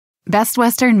Best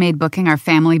Western made booking our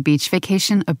family beach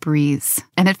vacation a breeze,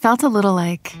 and it felt a little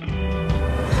like...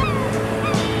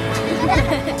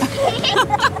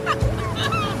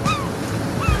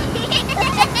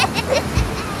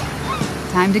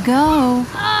 Time to go.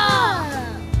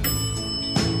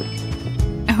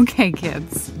 Okay,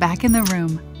 kids, back in the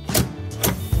room.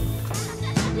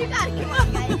 You gotta come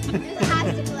on, guys. This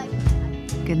has to be like...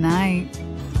 Good night.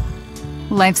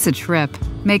 Life's a trip.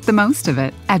 Make the most of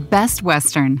it at Best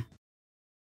Western.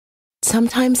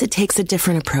 Sometimes it takes a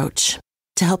different approach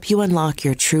to help you unlock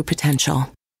your true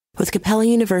potential. With Capella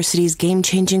University's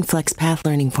game-changing FlexPath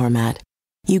learning format,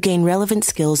 you gain relevant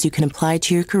skills you can apply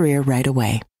to your career right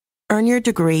away. Earn your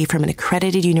degree from an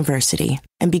accredited university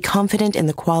and be confident in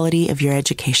the quality of your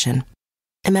education.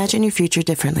 Imagine your future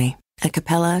differently at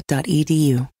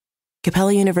capella.edu.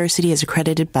 Capella University is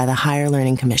accredited by the Higher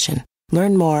Learning Commission.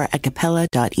 Learn more at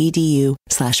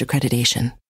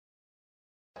capella.edu/accreditation.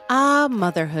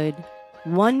 Motherhood.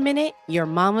 1 minute, you're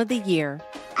mom of the year.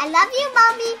 I love you,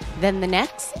 Mommy. Then the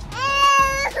next,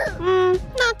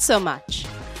 not so much.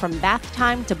 From bath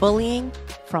time to bullying,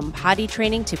 from potty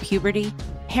training to puberty,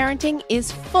 parenting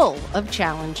is full of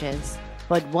challenges.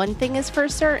 But one thing is for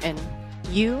certain,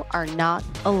 you are not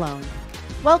alone.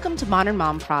 Welcome to Modern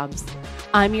Mom Probs.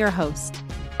 I'm your host,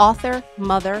 author,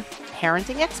 mother,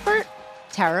 parenting expert,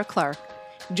 Tara Clark.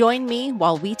 Join me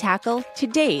while we tackle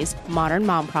today's modern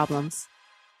mom problems.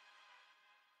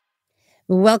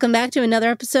 Welcome back to another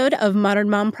episode of Modern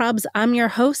Mom Probs. I'm your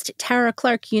host, Tara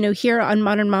Clark. Here on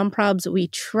Modern Mom Probs, we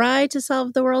try to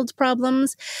solve the world's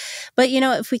problems. But,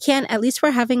 if we can, at least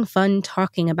we're having fun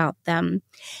talking about them.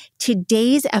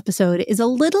 Today's episode is a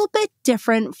little bit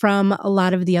different from a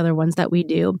lot of the other ones that we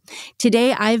do.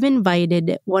 Today, I've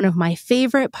invited one of my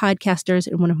favorite podcasters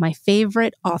and one of my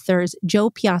favorite authors, Jo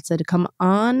Piazza, to come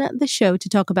on the show to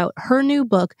talk about her new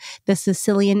book, The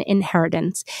Sicilian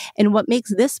Inheritance. And what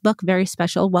makes this book very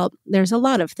special, well, there's a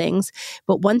lot of things,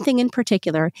 but one thing in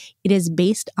particular, it is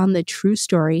based on the true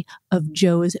story of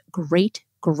Jo's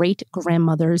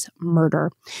great-grandmother's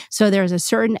murder. So there's a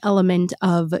certain element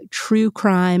of true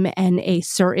crime and a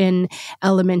certain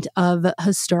element of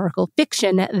historical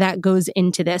fiction that goes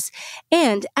into this.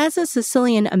 And as a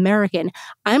Sicilian-American,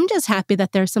 I'm just happy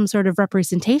that there's some sort of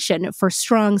representation for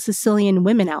strong Sicilian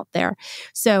women out there.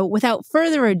 So without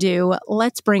further ado,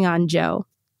 let's bring on Jo.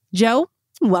 Jo,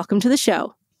 welcome to the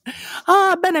show.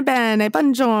 Bene,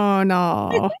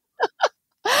 buongiorno.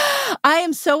 I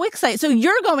am so excited. So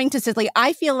you're going to Sicily.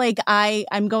 I feel like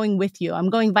I'm going with you. I'm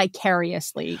going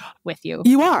vicariously with you.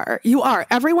 You are.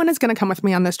 Everyone is going to come with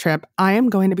me on this trip. I am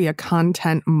going to be a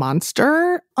content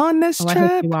monster on this trip. I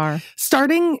hope you are.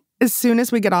 Starting as soon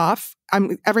as we get off,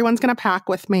 everyone's going to pack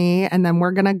with me, and then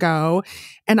we're going to go.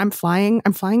 And I'm flying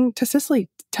to Sicily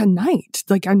tonight.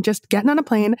 Like, I'm just getting on a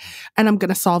plane, and I'm going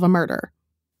to solve a murder.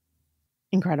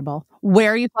 Incredible.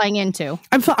 Where are you flying into?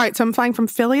 All right, so I'm flying from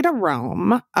Philly to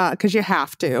Rome because you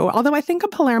have to. Although I think a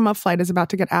Palermo flight is about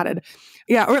to get added.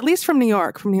 Yeah, or at least from New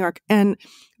York. And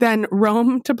then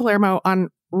Rome to Palermo on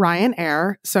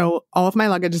Ryanair. So all of my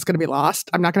luggage is going to be lost.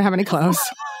 I'm not going to have any clothes.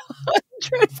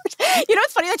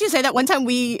 It's funny that you say that. One time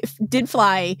we did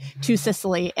fly to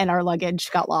Sicily and our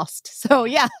luggage got lost. So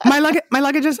yeah. My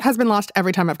luggage has been lost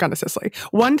every time I've gone to Sicily.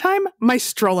 One time my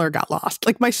stroller got lost.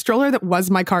 Like, my stroller that was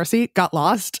my car seat got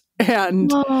lost, and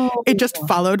it just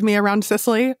followed me around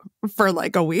Sicily for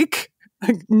like a week.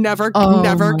 Never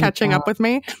catching up with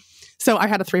me. So I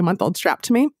had a 3-month-old strapped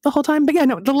to me the whole time. But yeah,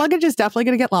 no, the luggage is definitely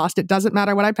going to get lost. It doesn't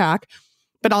matter what I pack.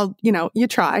 But you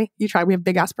try. We have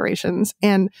big aspirations.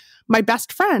 And my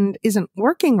best friend isn't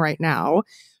working right now.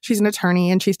 She's an attorney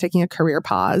and she's taking a career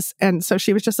pause. And so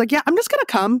she was just like, yeah, I'm just going to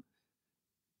come.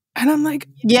 And I'm like,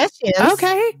 yes, she is.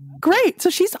 Okay, great.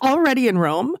 So she's already in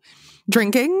Rome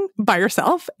drinking by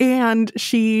herself. And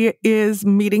she is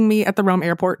meeting me at the Rome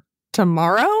airport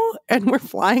tomorrow. And we're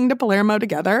flying to Palermo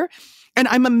together. And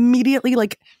I'm immediately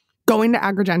going to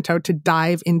Agrigento to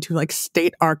dive into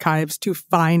state archives to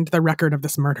find the record of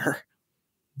this murder.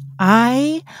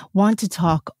 I want to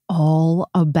talk all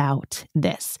about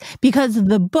this because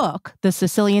the book, The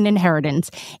Sicilian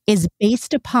Inheritance, is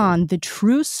based upon the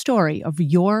true story of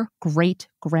your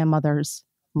great-grandmother's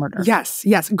murder. Yes.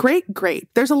 Great.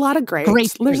 There's a lot of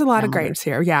greats. There's a lot of greats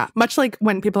here. Yeah. Much like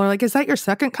when people are like, is that your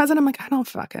second cousin? I'm like, I don't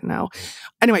fucking know.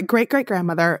 Anyway,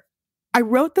 great-great-grandmother. I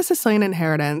wrote The Sicilian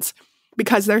Inheritance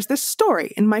because there's this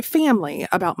story in my family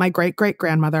about my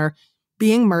great-great-grandmother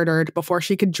being murdered before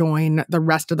she could join the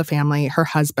rest of the family, her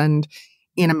husband,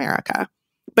 in America.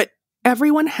 But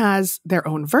everyone has their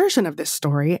own version of this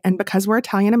story. And because we're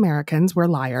Italian Americans, we're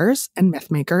liars and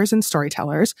myth makers and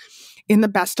storytellers in the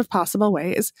best of possible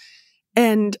ways.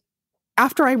 And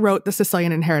after I wrote The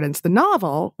Sicilian Inheritance, the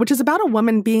novel, which is about a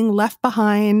woman being left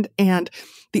behind and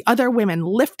the other women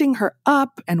lifting her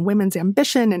up and women's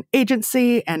ambition and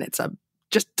agency, and it's a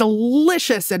just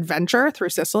delicious adventure through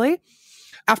Sicily.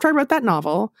 After I wrote that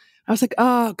novel, I was like,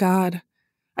 oh, God,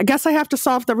 I guess I have to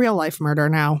solve the real life murder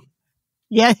now.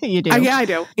 Yeah, you do. Yeah, I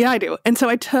do. Yeah, I do. And so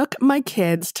I took my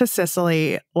kids to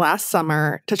Sicily last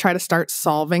summer to try to start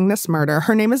solving this murder.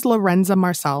 Her name is Lorenza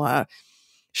Marsala.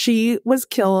 She was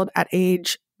killed at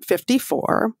age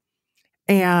 54,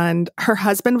 and her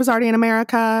husband was already in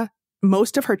America.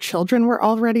 Most of her children were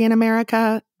already in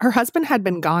America. Her husband had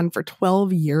been gone for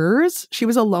 12 years. She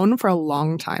was alone for a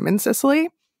long time in Sicily.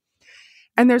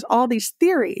 And there's all these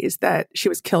theories that she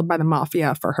was killed by the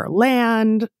mafia for her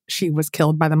land. She was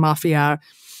killed by the mafia,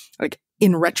 like,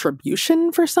 in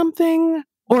retribution for something.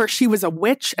 Or she was a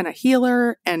witch and a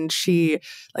healer, and she,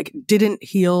 like, didn't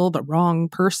heal the wrong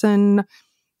person.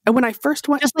 And when I first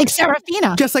went... Just like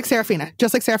Serafina. Just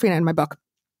like Serafina in my book.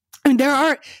 I mean,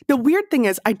 the weird thing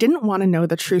is I didn't want to know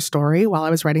the true story while I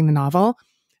was writing the novel.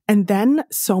 And then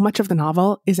so much of the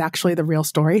novel is actually the real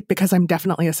story because I'm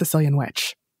definitely a Sicilian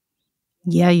witch.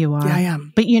 Yeah, you are. Yeah, I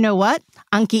am. But you know what?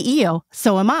 Anche io.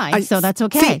 So am I. So that's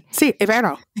okay. Sì, è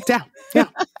vero. Yeah,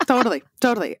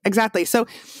 totally. Exactly. So,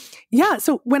 yeah.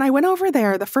 So when I went over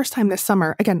there the first time this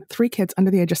summer, again, 3 kids under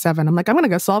the age of 7, I'm like, I'm going to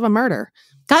go solve a murder.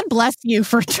 God bless you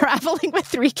for traveling with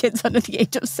 3 kids under the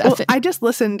age of 7. Well, I just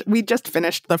listened. We just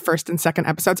finished the first and second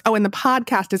episodes. Oh, and the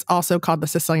podcast is also called The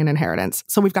Sicilian Inheritance.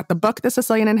 So we've got the book, The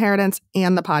Sicilian Inheritance,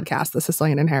 and the podcast, The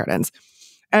Sicilian Inheritance.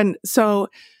 And so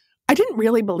I didn't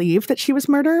really believe that she was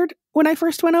murdered when I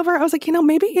first went over. I was like,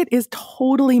 maybe it is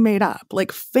totally made up,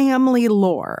 like family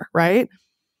lore, right?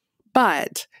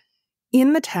 But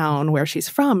in the town where she's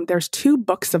from, there's 2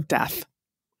 books of death.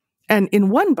 And in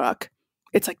one book,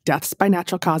 it's like deaths by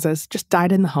natural causes, just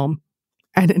died in the home.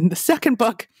 And in the second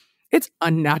book, it's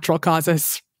unnatural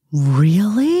causes.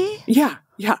 Really? Yeah.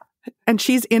 And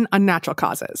she's in unnatural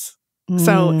causes.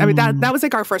 So, I mean, that was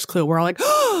like our first clue. We're all like,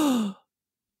 oh.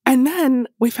 And then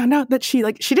we found out that she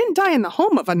didn't die in the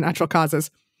home of unnatural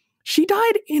causes. She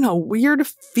died in a weird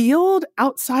field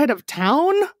outside of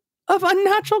town of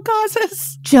unnatural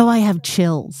causes. Jo, I have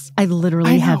chills. I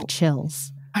literally have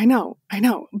chills. I know.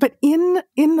 But in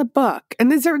the book,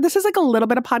 and this is like a little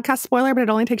bit of podcast spoiler, but it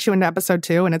only takes you into episode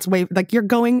 2, and it's way like you're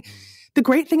going. The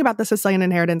great thing about the Sicilian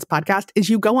Inheritance podcast is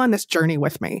you go on this journey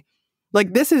with me.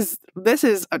 Like this is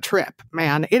a trip,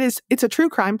 man. It's a true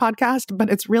crime podcast, but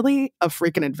it's really a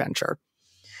freaking adventure.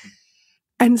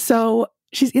 And so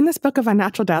she's in this book of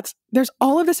unnatural deaths. There's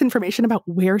all of this information about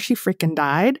where she freaking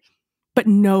died, but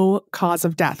no cause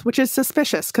of death, which is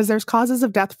suspicious because there's causes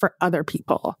of death for other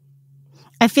people.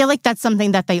 I feel like that's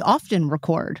something that they often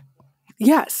record.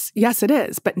 Yes, it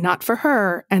is, but not for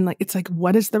her. And it's like,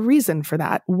 what is the reason for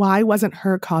that? Why wasn't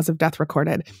her cause of death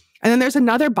recorded? And then there's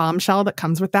another bombshell that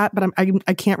comes with that, but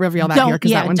I can't reveal that here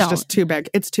because that one's just too big.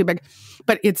 It's too big,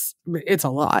 but it's a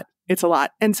lot. It's a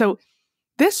lot. And so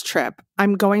this trip,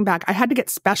 I'm going back. I had to get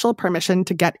special permission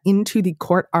to get into the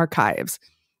court archives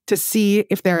to see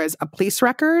if there is a police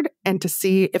record and to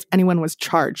see if anyone was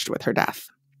charged with her death.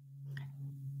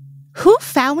 Who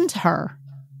found her?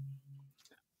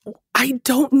 I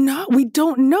don't know. We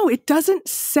don't know. It doesn't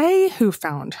say who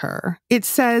found her. It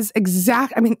says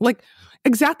exactly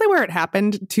where it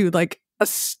happened to a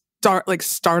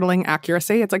startling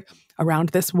accuracy. It's like around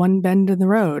this one bend in the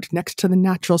road next to the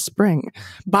natural spring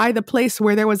by the place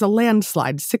where there was a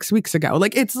landslide 6 weeks ago.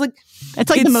 It's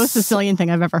the most Sicilian thing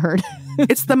I've ever heard.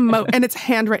 It's the and it's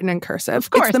handwritten in cursive. Of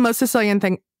course. It's the most Sicilian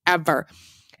thing ever.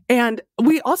 And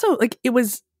we also it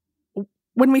was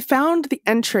when we found the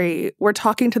entry, we're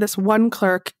talking to this one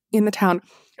clerk in the town.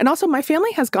 And also my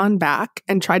family has gone back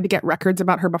and tried to get records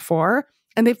about her before,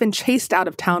 and they've been chased out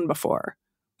of town before.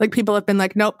 People have been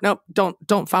like, nope,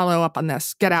 don't follow up on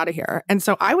this. Get out of here. And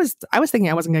so I was thinking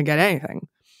I wasn't going to get anything.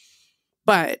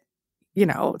 But,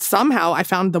 somehow I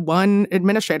found the one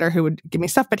administrator who would give me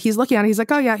stuff, but he's looking at it. He's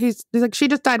like, oh yeah, he's like, she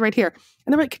just died right here.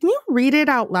 And they're like, can you read it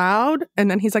out loud?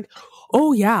 And then he's like,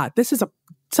 oh yeah,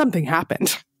 something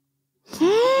happened.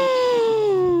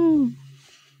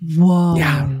 Whoa.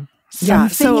 Yeah.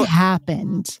 Something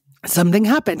happened. Something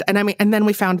happened. And then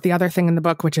we found the other thing in the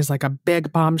book, which is like a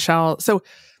big bombshell. So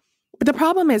but the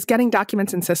problem is getting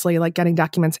documents in Sicily, like getting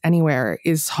documents anywhere,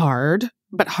 is hard,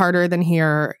 but harder than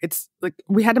here. It's like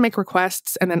we had to make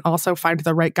requests and then also find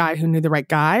the right guy who knew the right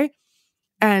guy.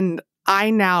 And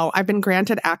I've been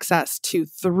granted access to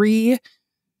 3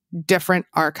 different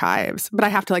archives, but I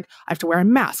have to wear a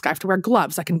mask. I have to wear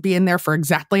gloves. I can be in there for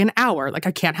exactly an hour.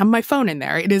 I can't have my phone in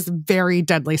there. It is very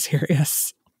deadly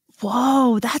serious.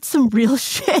 Whoa, that's some real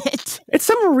shit. It's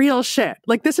some real shit.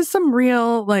 Like, this is some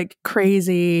real, like,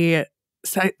 crazy.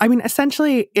 I mean,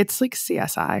 essentially, it's like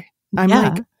CSI.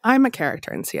 I'm a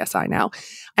character in CSI now.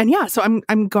 And yeah, so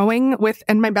I'm going with,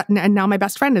 and now my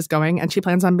best friend is going, and she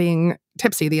plans on being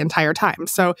tipsy the entire time.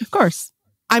 So of course,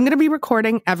 I'm going to be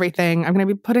recording everything. I'm going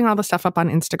to be putting all the stuff up on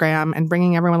Instagram and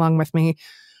bringing everyone along with me.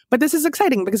 But this is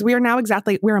exciting because we're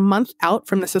a month out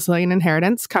from the Sicilian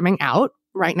Inheritance coming out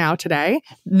right now today.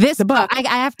 The book. I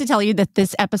have to tell you that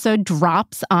this episode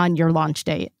drops on your launch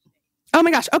date. Oh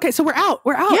my gosh. Okay, so we're out.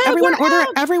 We're out. Yeah, everyone we're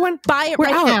out. Everyone buy it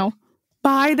right now.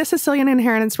 Buy the Sicilian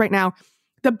Inheritance right now.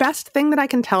 The best thing that I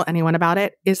can tell anyone about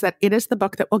it is that it is the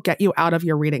book that will get you out of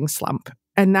your reading slump.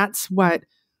 And that's what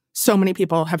so many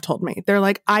people have told me. They're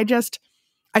like, I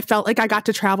felt like I got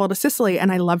to travel to Sicily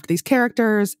and I loved these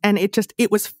characters and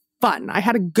it was fun. I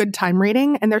had a good time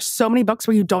reading, and there's so many books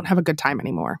where you don't have a good time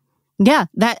anymore. Yeah,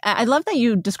 I love that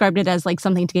you described it as like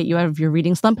something to get you out of your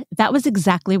reading slump. That was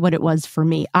exactly what it was for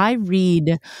me. I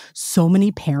read so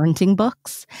many parenting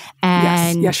books.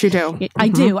 And yes, you do. I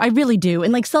do. I really do.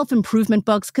 And like self-improvement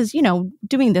books, because,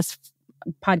 doing this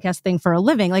podcast thing for a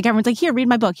living, like everyone's like, here, read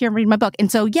my book.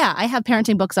 And so, yeah, I have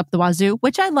parenting books up the wazoo,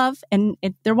 which I love, and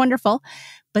they're wonderful.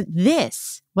 But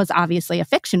this was obviously a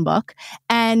fiction book,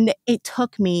 and it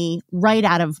took me right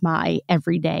out of my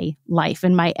everyday life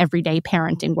and my everyday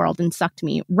parenting world and sucked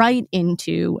me right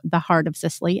into the heart of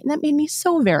Sicily. And that made me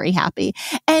so very happy.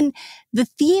 And the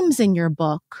themes in your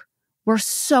book were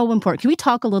so important. Can we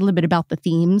talk a little bit about the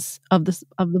themes of the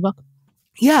book?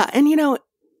 Yeah. And,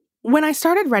 when I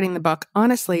started writing the book,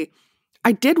 honestly,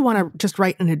 I did want to just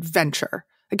write an adventure.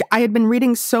 Like, I had been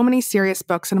reading so many serious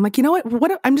books, and I'm like, you know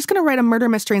what? I'm just going to write a murder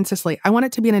mystery in Sicily. I want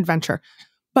it to be an adventure.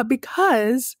 But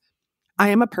because I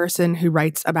am a person who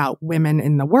writes about women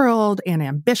in the world and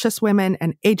ambitious women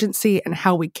and agency and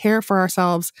how we care for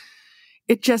ourselves,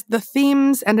 the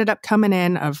themes ended up coming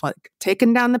in of like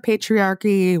taking down the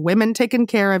patriarchy, women taking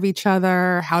care of each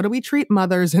other, how do we treat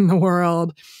mothers in the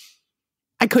world?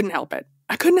 I couldn't help it.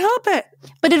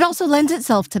 But it also lends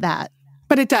itself to that.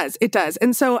 But it does.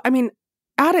 And so, I mean,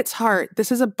 at its heart,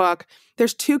 this is a book.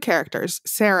 There's two characters,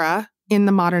 Sarah in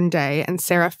the modern day and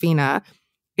Serafina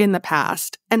in the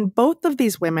past. And both of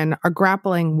these women are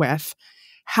grappling with,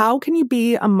 how can you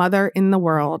be a mother in the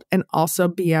world and also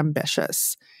be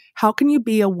ambitious? How can you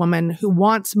be a woman who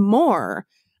wants more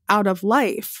out of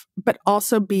life, but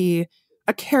also be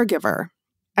a caregiver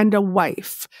and a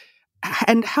wife?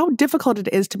 And how difficult it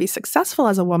is to be successful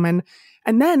as a woman.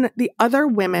 And then the other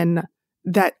women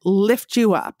that lift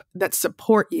you up, that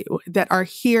support you, that are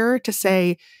here to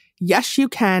say, yes, you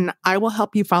can. I will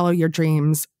help you follow your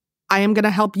dreams. I am going to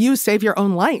help you save your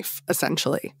own life,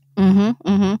 essentially. Mm-hmm,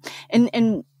 mm-hmm.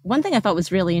 And one thing I thought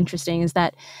was really interesting is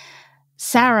that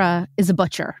Sarah is a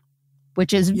butcher,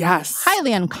 which is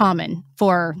highly uncommon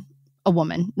for a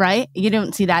woman, right? You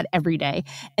don't see that every day.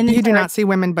 And then you do not see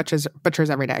women butchers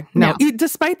every day. No.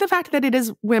 Despite the fact that it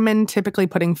is women typically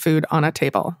putting food on a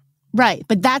table. Right.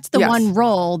 But that's the one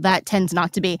role that tends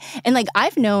not to be. And like,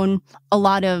 I've known a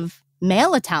lot of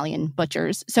male Italian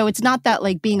butchers. So it's not that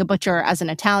like being a butcher as an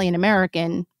Italian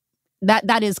American,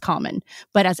 that is common.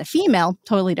 But as a female,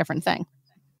 totally different thing.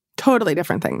 Totally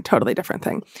different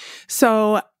thing.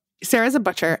 So Sarah's a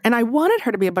butcher, and I wanted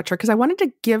her to be a butcher because I wanted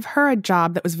to give her a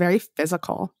job that was very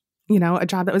physical, a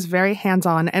job that was very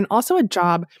hands-on, and also a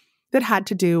job that had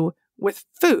to do with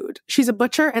food. She's a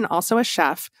butcher and also a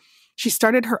chef. She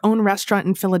started her own restaurant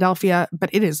in Philadelphia, but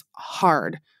it is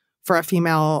hard for a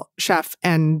female chef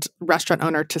and restaurant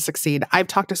owner to succeed. I've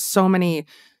talked to so many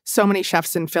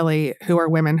chefs in Philly who are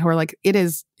women who are like,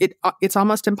 it's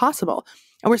almost impossible.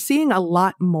 And we're seeing a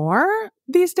lot more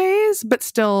these days, but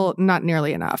still not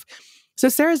nearly enough. So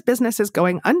Sarah's business is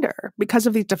going under because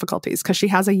of these difficulties, because she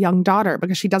has a young daughter,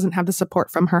 because she doesn't have the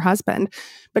support from her husband,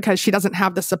 because she doesn't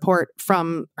have the support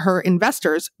from her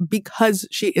investors, because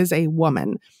she is a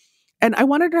woman. And I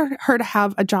wanted her to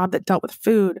have a job that dealt with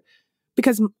food,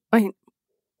 because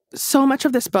so much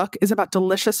of this book is about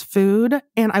delicious food,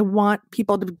 and I want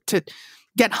people to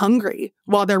get hungry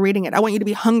while they're reading it. I want you to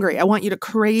be hungry. I want you to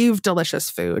crave delicious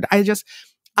food.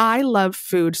 I love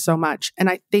food so much. And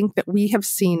I think that we have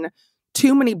seen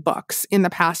too many books in the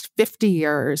past 50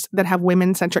 years that have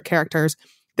women-centric characters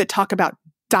that talk about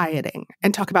dieting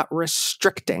and talk about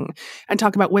restricting and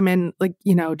talk about women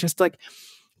just like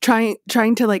trying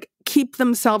to like keep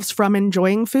themselves from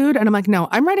enjoying food. And I'm like, no,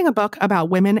 I'm writing a book about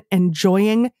women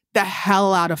enjoying the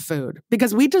hell out of food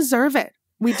because we deserve it.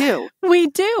 We do. We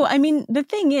do. I mean, the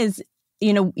thing is,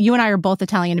 you and I are both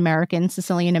Italian-American,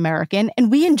 Sicilian-American,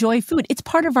 and we enjoy food. It's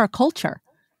part of our culture.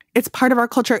 It's part of our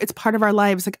culture. It's part of our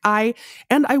lives. I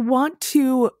want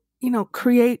to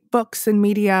create books and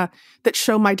media that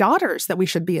show my daughters that we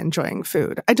should be enjoying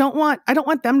food. I don't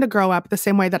want them to grow up the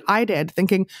same way that I did,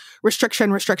 thinking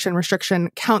restriction, restriction, restriction,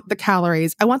 count the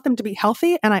calories. I want them to be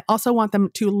healthy, and I also want them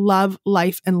to love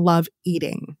life and love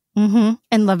eating. Mm-hmm.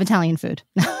 And love Italian food.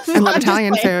 And love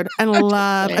Italian food. And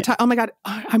love oh my God.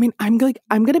 I mean, I'm going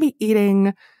to be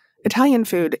eating Italian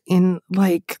food in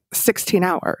like 16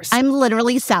 hours. I'm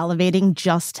literally salivating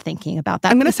just thinking about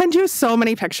that. I'm going to send you so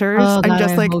many pictures. Oh, I'm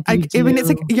just God, like, it's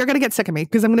like, you're going to get sick of me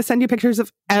because I'm going to send you pictures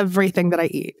of everything that I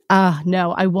eat.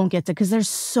 No, I won't get to, because there's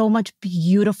so much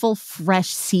beautiful, fresh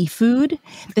seafood.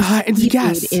 The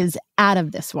seafood is out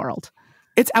of this world.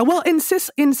 It's well in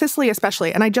Sicily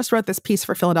especially, and I just wrote this piece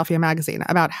for Philadelphia Magazine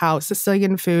about how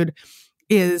Sicilian food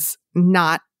is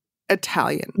not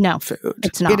Italian food.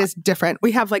 It's not. It is different.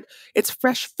 We have it's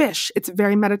fresh fish. It's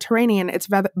very Mediterranean. It's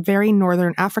very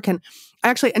Northern African. I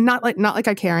actually, and not like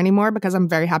I care anymore because I'm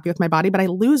very happy with my body, but I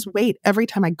lose weight every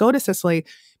time I go to Sicily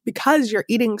because you're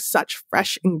eating such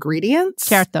fresh ingredients.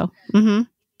 Certo. Mm-hmm.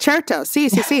 Certo.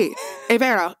 Sì, è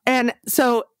vero. And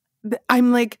so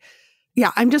I'm like,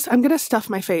 yeah, I'm going to stuff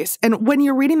my face. And when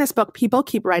you're reading this book, people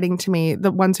keep writing to me, the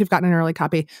ones who've gotten an early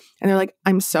copy, and they're like,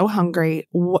 I'm so hungry.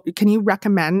 Can you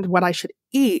recommend what I should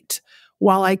eat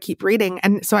while I keep reading?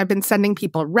 And so I've been sending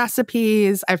people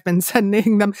recipes. I've been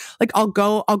sending them, I'll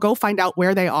go find out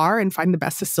where they are and find the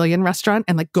best Sicilian restaurant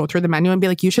and go through the menu and be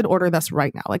like, you should order this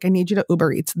right now. I need you to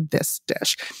Uber Eats this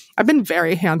dish. I've been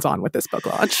very hands-on with this book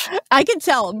launch. I can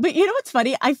tell. But you know what's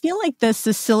funny? I feel like the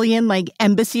Sicilian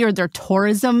embassy or their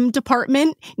tourism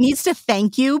department needs to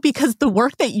thank you, because the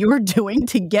work that you're doing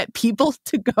to get people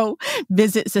to go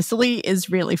visit Sicily is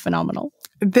really phenomenal.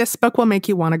 This book will make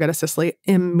you want to go to Sicily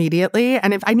immediately.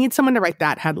 And if I need someone to write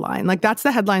that headline, that's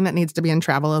the headline that needs to be in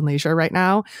Travel and Leisure right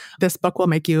now. This book will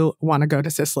make you want to go to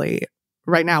Sicily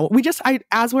right now.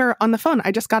 As we're on the phone,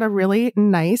 I just got a really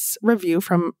nice review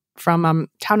from Town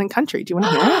and Country. Do you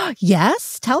want to hear it?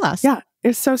 Yes, tell us. Yeah,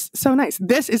 it's so nice.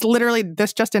 This is literally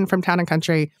just in from Town and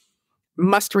Country.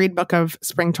 Must read book of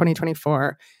spring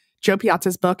 2024. Jo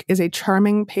Piazza's book is a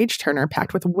charming page-turner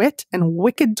packed with wit and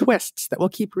wicked twists that will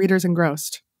keep readers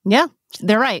engrossed. Yeah,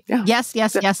 they're right. Yeah. Yes,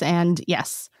 and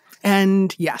yes.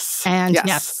 And yes. And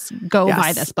yes. Go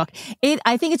buy this book.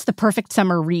 I think it's the perfect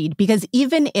summer read, because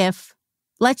even if,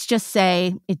 let's just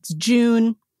say it's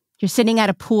June, you're sitting at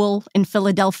a pool in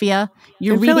Philadelphia,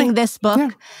 you're reading this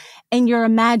book, and you're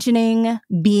imagining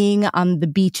being on the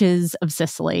beaches of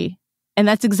Sicily. And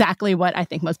that's exactly what I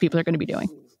think most people are going to be doing.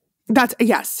 That's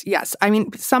yes. I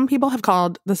mean, some people have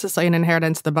called The Sicilian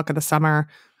Inheritance the book of the summer.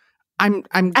 I think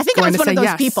I was one of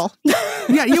those people.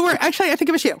 Yeah, you were. Actually, I think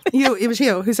it was you. It was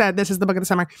you who said this is the book of the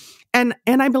summer, and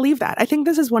I believe that. I think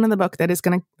this is one of the books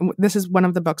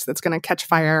that's gonna catch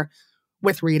fire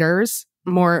with readers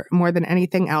more than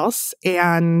anything else.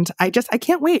 And I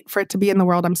can't wait for it to be in the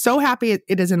world. I'm so happy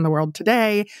it is in the world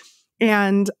today,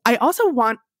 and I also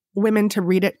want women to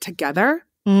read it together.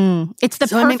 It's the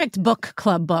perfect book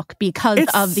club book because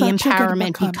of the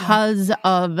empowerment, because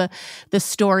of the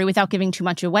story, without giving too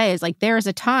much away. Is there's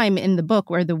a time in the book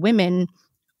where the women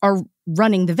are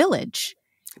running the village.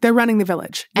 They're running the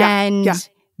village. And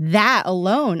that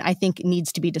alone, I think,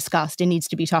 needs to be discussed and needs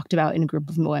to be talked about in a group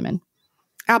of women.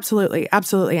 Absolutely.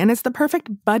 And it's the perfect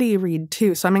buddy read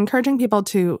too. So I'm encouraging people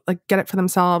to get it for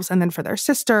themselves and then for their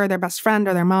sister, their best friend,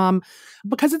 or their mom,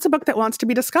 because it's a book that wants to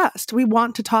be discussed. We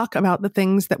want to talk about the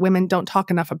things that women don't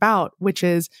talk enough about, which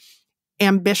is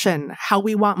ambition, how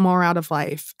we want more out of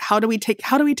life. How do we take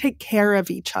care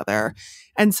of each other?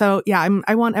 And so,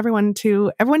 I want everyone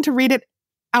to read it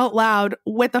out loud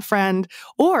with a friend,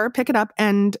 or pick it up,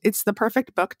 and it's the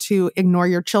perfect book to ignore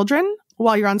your children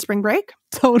while you're on spring break.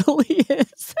 Totally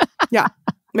is. Yeah,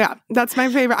 that's my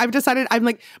favorite. I've decided,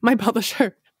 my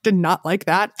publisher did not like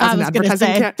that as an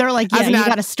advertising. They're like, you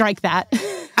got to strike that.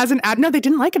 As an ad, no, they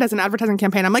didn't like it as an advertising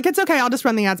campaign. I'm like, it's okay, I'll just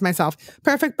run the ads myself.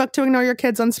 Perfect book to ignore your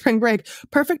kids on spring break.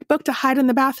 Perfect book to hide in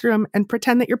the bathroom and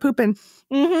pretend that you're pooping.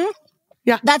 Mm-hmm.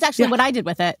 Yeah, that's actually what I did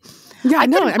with it. Yeah, I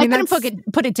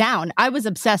couldn't put it down. I was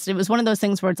obsessed. It was one of those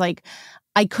things where it's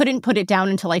I couldn't put it down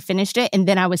until I finished it, and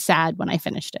then I was sad when I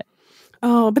finished it.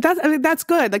 Oh, but that's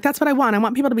good. That's what I want. I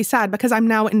want people to be sad, because I'm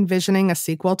now envisioning a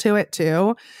sequel to it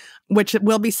too, which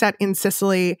will be set in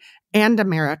Sicily and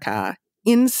America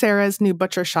in Sarah's new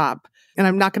butcher shop. And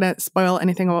I'm not going to spoil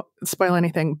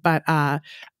anything, but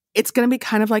it's going to be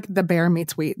kind of like The Bear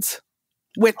Meets Weeds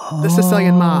with the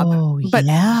Sicilian mob, but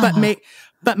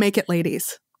make it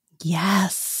ladies.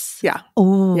 Yes. Yeah.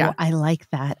 Oh, Yeah. I like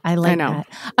that. I like know. that.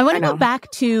 I want to I go know. back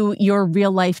to your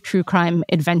real life true crime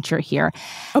adventure here.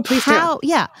 Oh, please do.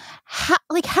 Yeah. How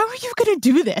are you going to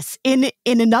do this in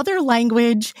another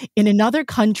language, in another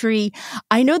country?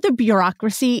 I know the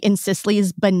bureaucracy in Sicily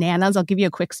is bananas. I'll give you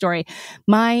a quick story.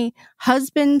 My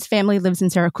husband's family lives in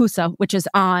Siracusa, which is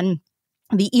on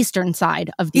the eastern side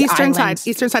of the island.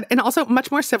 Eastern side, and also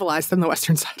much more civilized than the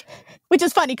western side. Which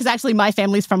is funny because actually my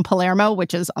family's from Palermo,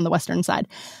 which is on the western side.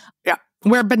 Yeah,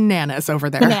 we're bananas over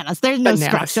there. Bananas. There's no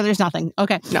structure. There's nothing.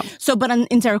 Okay. No. So, but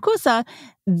in Siracusa,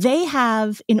 they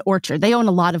have an orchard. They own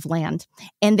a lot of land,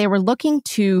 and they were looking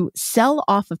to sell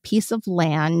off a piece of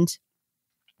land,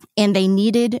 and they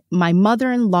needed my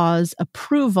mother-in-law's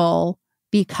approval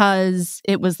because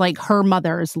it was like her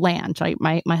mother's land, right?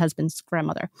 My husband's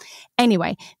grandmother.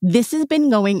 Anyway, this has been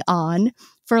going on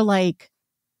for like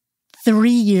 3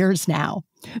 years now,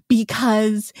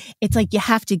 because it's like you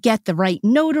have to get the right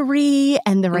notary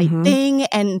and the right thing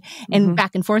and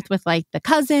back and forth with like the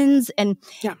cousins. And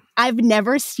I've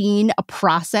never seen a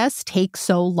process take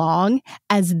so long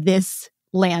as this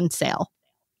land sale.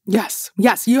 Yes.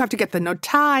 You have to get the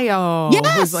notaio.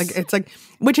 Yes.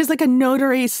 Which is like a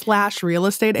notary / real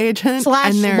estate agent. /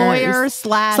 lawyer /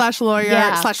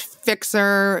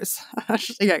 fixer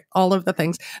 / all of the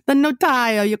things. The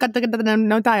notaio. You got to get the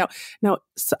notaio. No,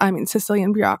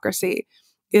 Sicilian bureaucracy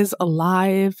is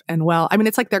alive and well. I mean,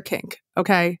 it's like their kink.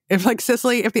 Okay. If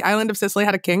the island of Sicily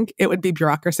had a kink, it would be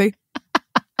bureaucracy.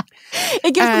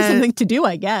 It gives them something to do,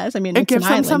 I guess. I mean, it gives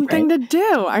them island, something right? to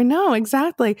do. I know,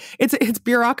 exactly. It's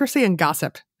bureaucracy and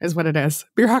gossip is what it is.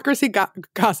 Bureaucracy,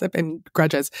 gossip, and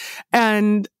grudges.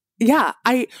 And yeah,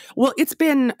 it's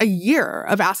been a year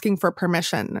of asking for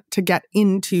permission to get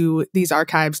into these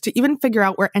archives, to even figure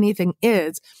out where anything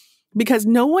is, because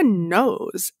no one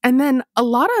knows. And then a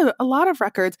lot of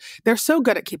records, they're so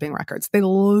good at keeping records. They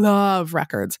love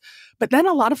records. But then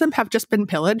a lot of them have just been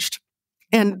pillaged.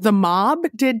 And the mob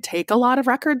did take a lot of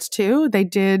records too. They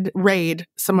did raid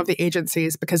some of the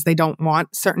agencies because they don't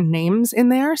want certain names in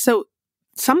there. So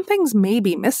some things may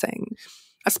be missing,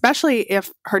 especially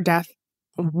if her death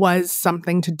was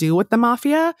something to do with the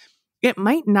mafia. It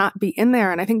might not be in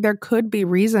there. And I think there could be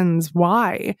reasons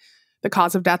why the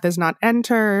cause of death is not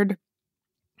entered.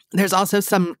 There's also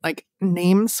some like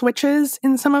name switches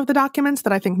in some of the documents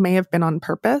that I think may have been on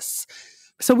purpose.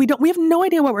 So we have no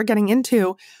idea what we're getting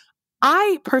into.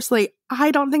 I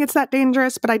don't think it's that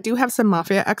dangerous, but I do have some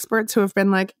mafia experts who have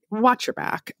been like, watch your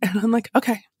back. And I'm like,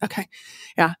 okay.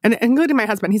 Yeah. And including my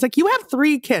husband. He's like, you have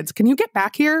 3 kids. Can you get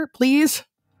back here, please?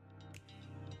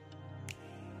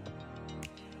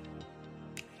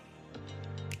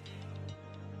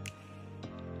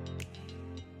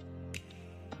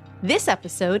 This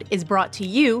episode is brought to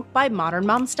you by Modern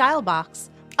Mom Style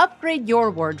Box. Upgrade your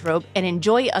wardrobe and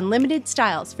enjoy unlimited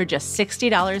styles for just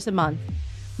 $60 a month.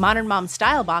 Modern Mom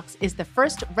Style Box is the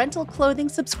first rental clothing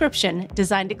subscription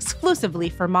designed exclusively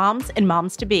for moms and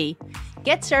moms-to-be.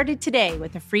 Get started today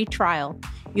with a free trial.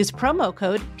 Use promo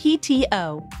code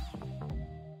PTO.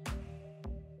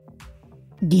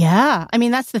 Yeah. I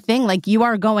mean, that's the thing. Like, you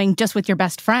are going just with your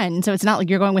best friend. So it's not like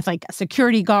you're going with like a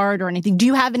security guard or anything. Do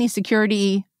you have any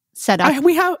security set up?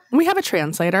 We have a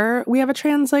translator. We have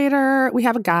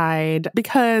a guide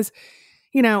because,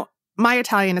 my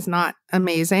Italian is not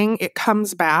amazing. It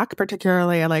comes back,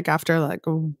 particularly like after like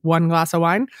 1 glass of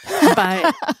wine.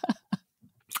 But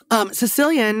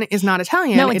Sicilian is not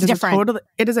Italian. No, it's different.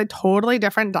 It is a totally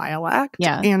different dialect.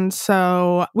 Yeah. And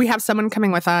so we have someone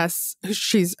coming with us.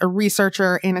 She's a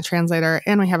researcher and a translator,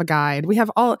 and we have a guide. We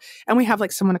have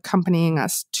like someone accompanying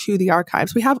us to the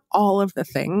archives. We have all of the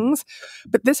things.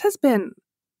 But this has been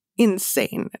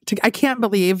insane. I can't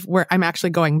believe where I'm actually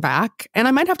going back, and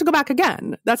I might have to go back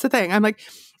again. That's the thing. I'm like,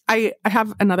 I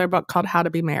have another book called How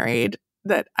to Be Married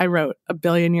that I wrote a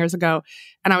billion years ago,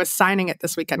 and I was signing it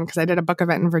this weekend because I did a book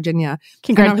event in Virginia.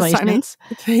 Congratulations.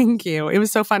 Thank you. It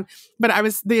was so fun. But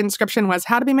the inscription was,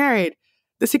 How to Be Married.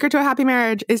 The secret to a happy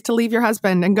marriage is to leave your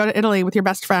husband and go to Italy with your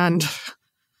best friend.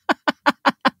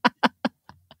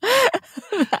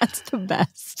 That's the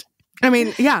best. I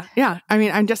mean, yeah. I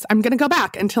mean, I'm going to go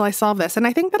back until I solve this. And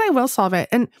I think that I will solve it.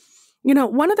 And,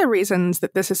 one of the reasons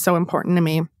that this is so important to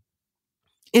me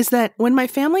is that when my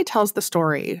family tells the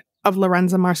story of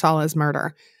Lorenza Marsala's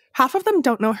murder, half of them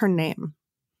don't know her name.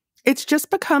 It's just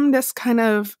become this kind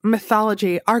of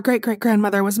mythology. Our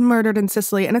great-great-grandmother was murdered in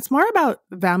Sicily, and it's more about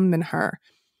them than her.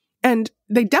 And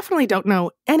they definitely don't know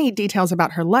any details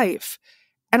about her life.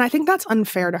 And I think that's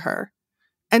unfair to her.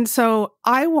 And so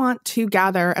I want to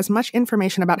gather as much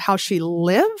information about how she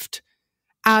lived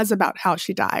as about how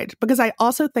she died, because I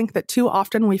also think that too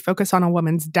often we focus on a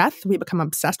woman's death. We become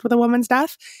obsessed with a woman's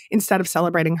death instead of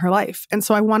celebrating her life. And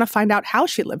so I want to find out how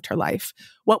she lived her life.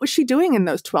 What was she doing in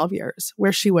those 12 years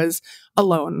where she was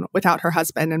alone without her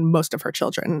husband and most of her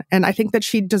children? And I think that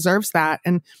she deserves that.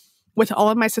 And with all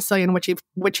of my Sicilian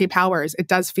witchy powers, it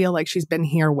does feel like she's been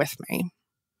here with me.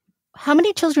 How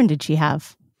many children did she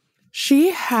have? She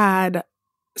had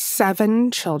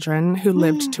 7 children who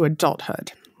lived to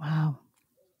adulthood. Wow.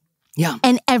 Yeah.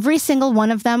 And every single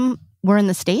one of them were in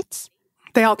the States?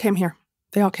 They all came here.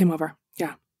 They all came over.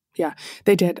 Yeah. Yeah,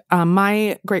 they did.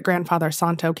 My great-grandfather,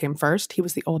 Santo, came first. He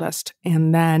was the oldest.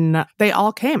 And then they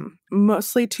all came,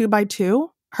 mostly 2 by 2.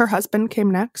 Her husband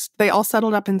came next. They all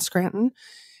settled up in Scranton.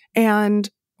 And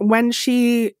when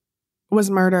she was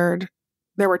murdered,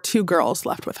 there were 2 girls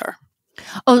left with her.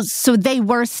 Oh, so they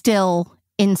were still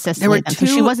in Sicily. There were then. So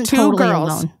she wasn't totally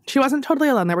girls. alone. She wasn't totally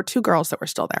alone. There were 2 girls that were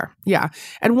still there. Yeah.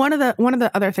 And one of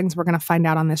the other things we're going to find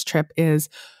out on this trip is,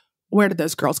 where did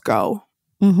those girls go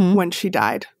when she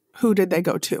died? Who did they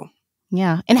go to?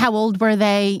 Yeah. And how old were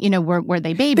they? You know, were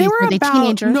they babies? Were they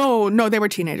teenagers? No, they were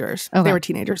teenagers. Okay. They were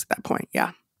teenagers at that point.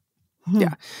 Yeah.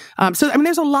 Yeah. So, I mean,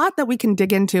 there's a lot that we can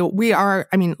dig into. We are,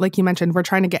 I mean, like you mentioned, we're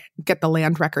trying to get the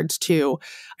land records too.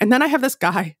 And then I have this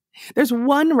guy. There's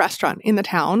one restaurant in the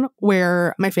town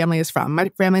where my family is from.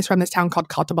 My family's from this town called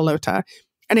Caltabellota.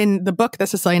 And in the book, The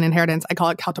Sicilian Inheritance, I call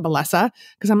it Caltabellessa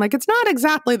because I'm like, it's not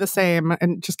exactly the same.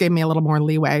 And it just gave me a little more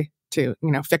leeway to,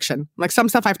 fiction. Like some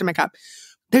stuff I have to make up.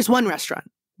 There's one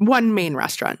restaurant, one main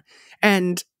restaurant.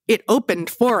 And it opened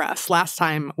for us last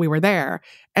time we were there.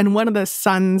 And one of the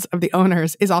sons of the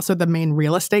owners is also the main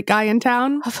real estate guy in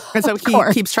town. And so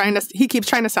he keeps trying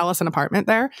to sell us an apartment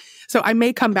there. So I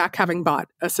may come back having bought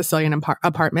a Sicilian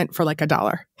apartment for like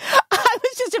 $1. I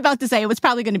was just about to say it was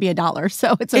probably going to be $1,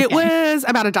 so it's okay. It was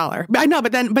about $1. I know,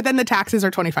 but then the taxes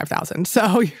are $25,000.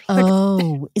 So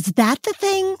is that the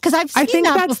thing? Because I've seen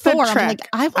that before. The trick.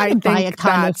 I'm like, I want to buy a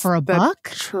condo for $1.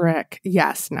 Trick.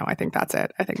 Yes. No, I think that's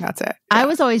it. Yeah. I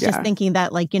was always just thinking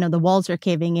that, like, the walls are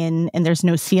caving in and there's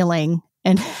no ceiling.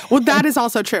 And well, that is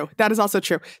also true.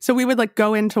 So we would like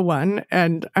go into one,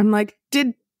 and I'm like,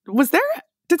 did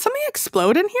something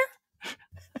explode in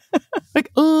here?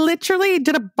 Like, literally,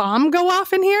 did a bomb go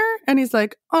off in here? And he's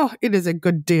like, oh, it is a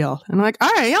good deal. And I'm like,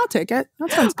 all right, I'll take it.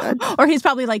 That sounds good. Or he's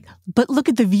probably like, but look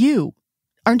at the view.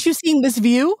 Aren't you seeing this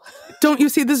view? Don't you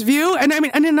see this view? And I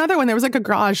mean, and another one, there was like a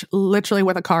garage literally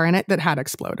with a car in it that had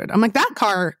exploded. I'm like, that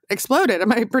car exploded. And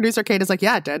my producer, Kate, is like,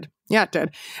 yeah, it did. Yeah, it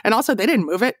did. And also, they didn't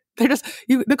move it. They just,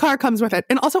 the car comes with it.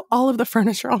 And also, all of the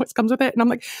furniture always comes with it. And I'm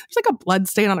like, there's like a blood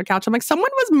stain on a couch. I'm like, someone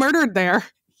was murdered there.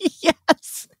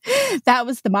 Yes. That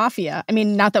was the mafia. I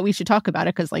mean, not that we should talk about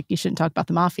it because, like, you shouldn't talk about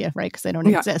the mafia, right? Because they don't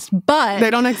exist. But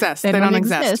they don't exist. They don't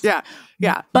exist. Yeah.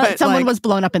 Yeah. But someone was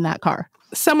blown up in that car.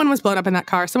 Someone was blown up in that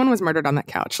car. Someone was murdered on that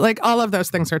couch. Like, all of those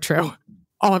things are true.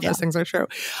 All of those things are true.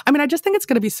 I mean, I just think it's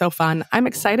going to be so fun. I'm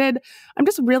excited. I'm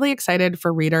just really excited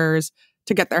for readers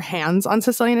to get their hands on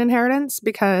Sicilian Inheritance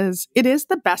because it is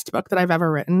the best book that I've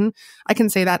ever written. I can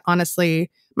say that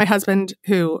honestly. My husband,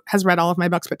 who has read all of my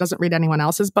books but doesn't read anyone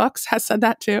else's books, has said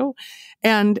that too.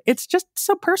 And it's just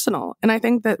so personal. And I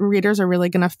think that readers are really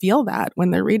going to feel that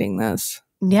when they're reading this.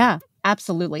 Yeah,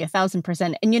 absolutely.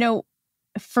 1,000%. And,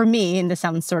 for me, and this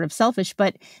sounds sort of selfish,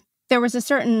 but there was a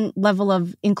certain level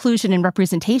of inclusion and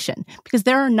representation because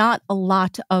there are not a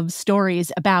lot of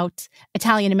stories about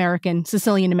Italian-American,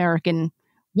 Sicilian-American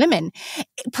women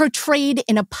portrayed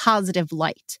in a positive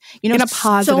light. In a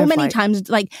positive so many light. Times,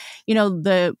 like,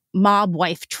 the mob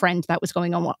wife trend that was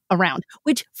going on around,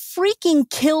 which freaking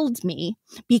killed me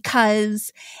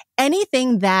because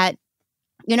anything that,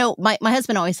 my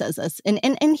husband always says this,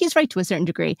 and he's right to a certain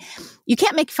degree. You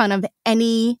can't make fun of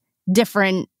any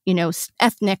different,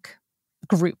 ethnic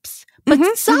groups.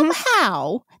 But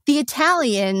somehow the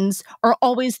Italians are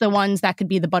always the ones that could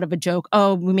be the butt of a joke.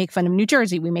 Oh, we make fun of New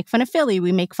Jersey. We make fun of Philly.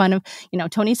 We make fun of,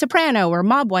 Tony Soprano or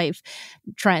mob wife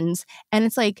trends. And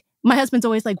it's like, my husband's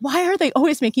always like, why are they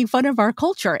always making fun of our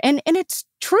culture? And it's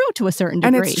true to a certain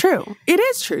degree. And it's true. It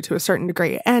is true to a certain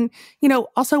degree. And,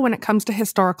 also when it comes to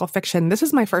historical fiction, this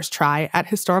is my first try at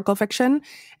historical fiction.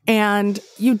 And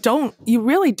you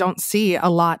really don't see a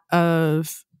lot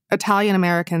of Italian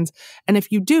Americans. And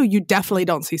if you do, you definitely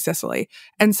don't see Sicily.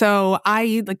 And so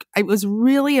it was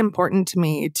really important to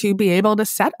me to be able to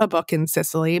set a book in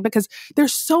Sicily because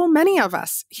there's so many of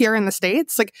us here in the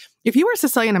States. Like, if you are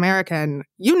Sicilian American,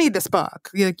 you need this book.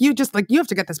 You have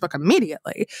to get this book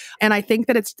immediately. And I think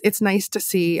that it's nice to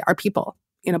see our people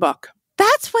in a book.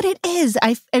 That's what it is.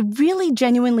 I really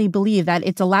genuinely believe that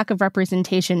it's a lack of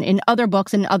representation in other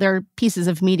books and other pieces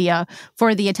of media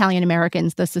for the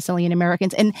Italian-Americans, the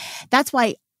Sicilian-Americans. And that's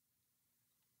why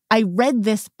I read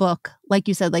this book, like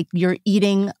you said, like you're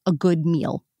eating a good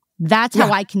meal. That's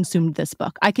how I consumed this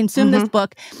book. I consumed this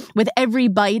book with every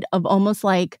bite of almost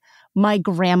like my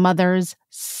grandmother's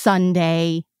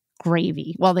Sunday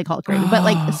gravy. Well, they call it gravy, but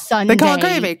like Sunday. They call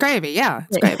it gravy. Yeah,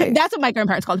 it's gravy. That's what my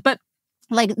grandparents called it. But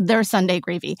like their Sunday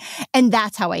gravy. And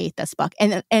that's how I ate this book.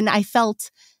 And I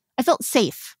felt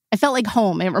safe. I felt like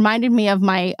home. It reminded me of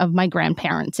my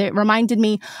grandparents. It reminded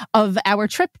me of our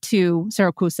trip to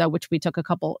Syracuse, which we took a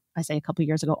couple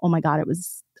years ago. Oh my God, it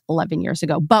was 11 years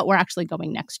ago. But we're actually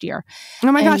going next year.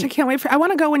 Oh my gosh, I can't wait I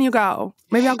want to go when you go.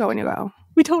 Maybe I'll go when you go.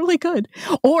 We totally could.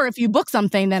 Or if you book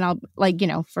something, then I'll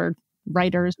for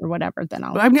writers or whatever, then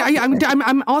I'll.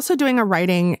 I'm also doing a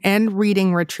writing and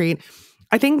reading retreat.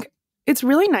 I think it's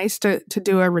really nice to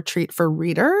do a retreat for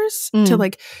readers to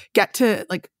like get to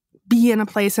like be in a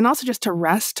place and also just to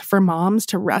rest for moms,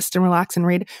 to rest and relax and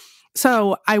read.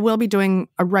 So I will be doing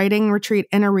a writing retreat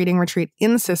and a reading retreat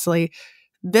in Sicily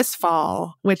this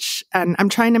fall, and I'm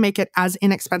trying to make it as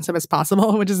inexpensive as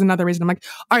possible, which is another reason I'm like,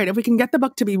 all right, if we can get the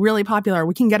book to be really popular,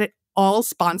 we can get it all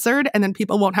sponsored and then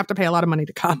people won't have to pay a lot of money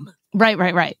to come.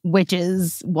 Right. Which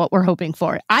is what we're hoping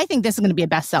for. I think this is going to be a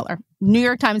bestseller. New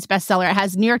York Times bestseller. It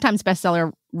has New York Times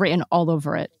bestseller written all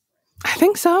over it. I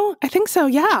think so.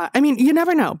 Yeah. I mean, you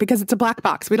never know because it's a black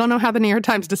box. We don't know how the New York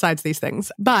Times decides these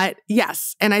things. But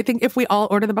yes. And I think if we all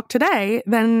order the book today,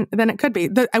 then it could be.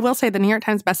 I will say the New York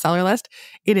Times bestseller list,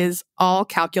 it is all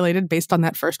calculated based on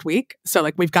that first week. So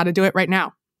like we've got to do it right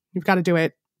now. We've got to do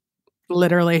it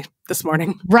literally this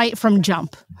morning. Right from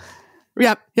jump.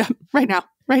 Yep. Right now.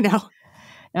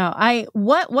 Now,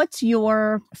 what's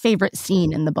your favorite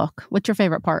scene in the book? What's your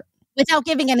favorite part? Without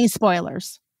giving any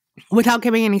spoilers. Without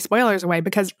giving any spoilers away,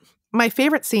 because my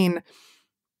favorite scene,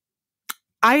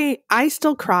 I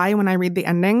still cry when I read the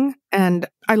ending, and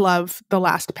I love the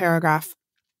last paragraph.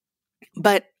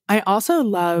 But I also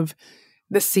love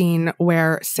the scene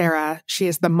where Sarah, she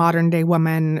is the modern day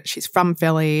woman. She's from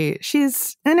Philly.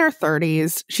 She's in her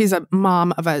 30s. She's a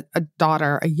mom of a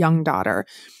daughter, a young daughter.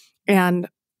 And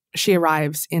she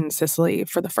arrives in Sicily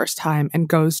for the first time and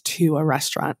goes to a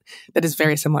restaurant that is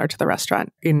very similar to the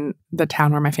restaurant in the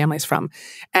town where my family's from.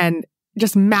 And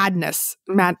just madness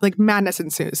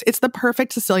ensues. It's the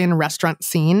perfect Sicilian restaurant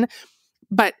scene,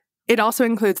 but it also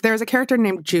includes, there's a character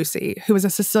named Juicy, who is a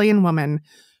Sicilian woman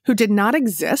who did not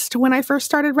exist when I first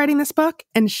started writing this book.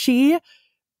 And she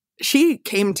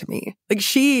came to me. Like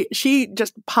she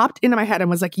just popped into my head and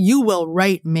was like, you will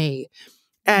write me.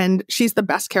 And she's the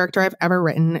best character I've ever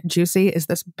written. Juicy is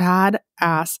this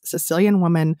badass Sicilian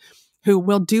woman who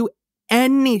will do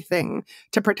anything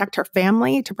to protect her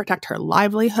family, to protect her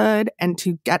livelihood, and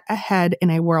to get ahead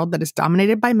in a world that is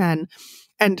dominated by men.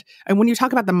 And when you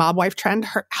talk about the mob wife trend,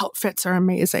 her outfits are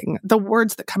amazing. The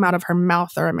words that come out of her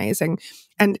mouth are amazing.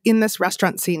 And in this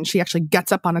restaurant scene, she actually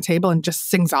gets up on a table and just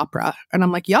sings opera. And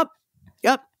I'm like, yep.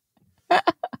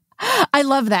 I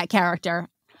love that character.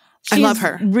 I love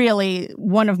her. Really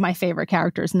one of my favorite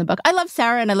characters in the book. I love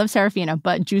Sarah and I love Serafina,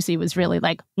 but Juicy was really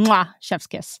like, mwah, chef's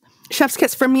kiss. Chef's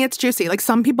kiss. For me, it's Juicy. Like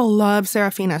some people love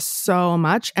Serafina so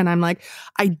much. And I'm like,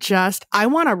 I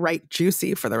want to write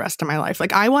Juicy for the rest of my life.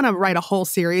 Like I want to write a whole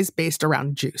series based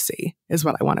around Juicy is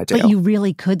what I want to do. But you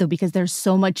really could though, because there's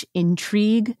so much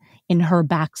intrigue in her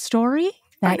backstory.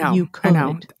 You could. I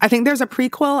know. I think there's a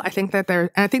prequel. I think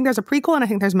there's a prequel and I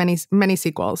think there's many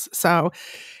sequels. So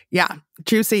yeah,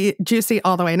 Juicy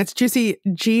all the way. And it's Juicy,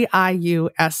 Giusy,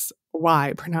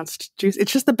 pronounced Juicy.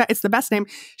 It's just it's the best name.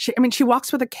 She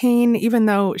walks with a cane, even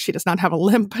though she does not have a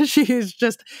limp. She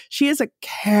is a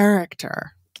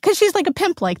character. Because she's like a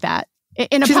pimp like that.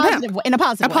 In a positive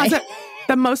way.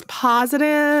 The most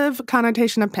positive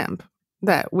connotation of pimp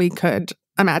that we could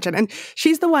imagine. And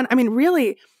she's the one,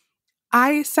 really,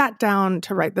 I sat down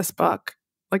to write this book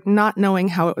like not knowing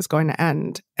how it was going to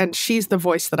end. And she's the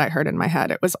voice that I heard in my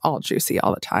head. It was all Juicy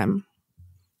all the time.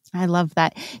 I love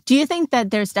that. Do you think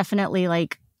that there's definitely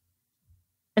like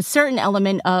a certain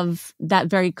element of that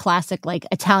very classic like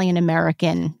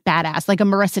Italian-American badass, like a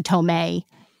Marissa Tomei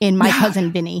in My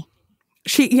Cousin Vinny?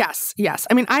 Yes.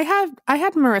 I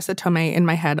had Marissa Tomei in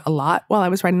my head a lot while I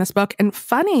was writing this book. And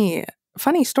funny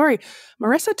story,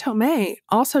 Marissa Tomei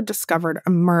also discovered a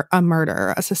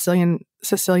murder, a Sicilian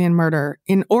murder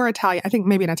or Italian, I think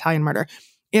maybe an Italian murder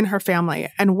in her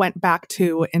family and went back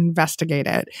to investigate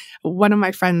it. One of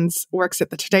my friends works at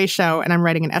the Today Show and I'm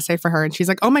writing an essay for her and she's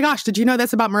like, oh my gosh, did you know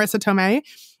this about Marissa Tomei?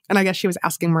 And I guess she was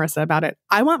asking Marissa about it.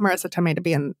 I want Marissa Tomei to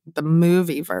be in the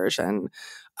movie version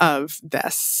of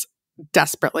this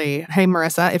desperately. Hey,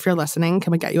 Marissa, if you're listening,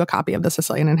 can we get you a copy of the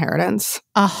Sicilian Inheritance?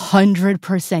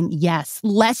 100% yes.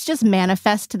 Let's just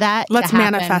manifest that. Let's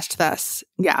manifest this.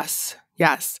 Yes.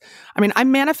 Yes. I mean,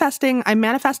 I'm manifesting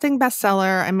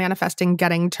bestseller. I'm manifesting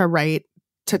getting to write,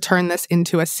 to turn this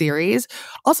into a series.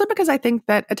 Also because I think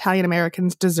that Italian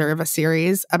Americans deserve a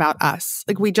series about us.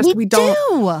 Like we do.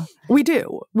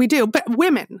 But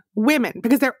women,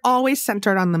 because they're always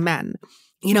centered on the men.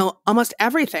 You know, almost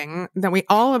everything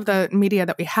all of the media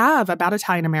that we have about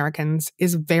Italian Americans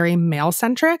is very male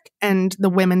centric, and the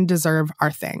women deserve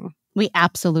our thing. We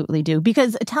absolutely do,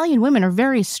 because Italian women are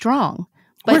very strong.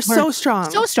 But we're so strong.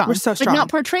 So strong. We're so strong. But not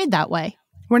portrayed that way.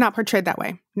 We're not portrayed that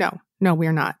way. No, we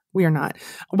are not. We are not.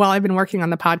 While I've been working on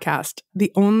the podcast,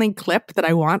 the only clip that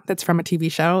I want that's from a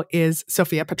TV show is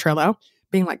Sophia Petrillo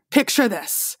being like, picture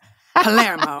this,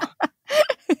 Palermo.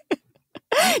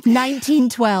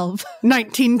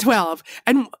 1912.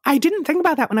 And I didn't think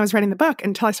about that when I was writing the book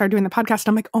until I started doing the podcast.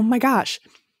 I'm like, oh my gosh,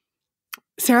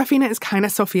 Serafina is kind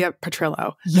of Sophia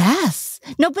Petrillo. Yes.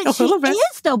 No, but she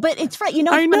is, though. But it's right. You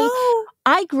know, I know.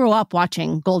 I grew up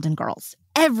watching Golden Girls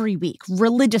every week,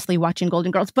 religiously watching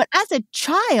Golden Girls. But as a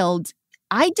child,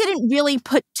 I didn't really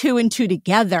put two and two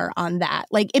together on that.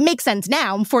 Like, it makes sense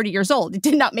now. I'm 40 years old. It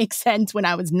did not make sense when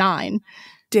I was 9.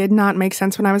 Did not make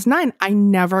sense when I was 9. I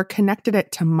never connected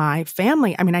it to my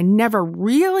family. I mean, I never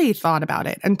really thought about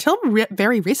it until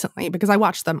very recently, because I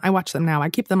watch them. I watch them now. I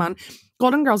keep them on.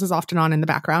 Golden Girls is often on in the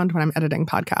background when I'm editing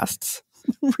podcasts.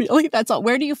 Really? That's all.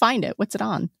 Where do you find it? What's it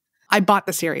on? I bought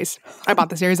the series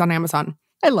on Amazon.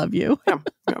 I love you. Yeah.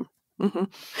 Mm-hmm.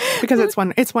 Because it's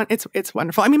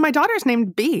wonderful. I mean, my daughter's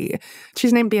named B.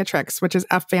 She's named Beatrix, which is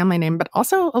a family name, but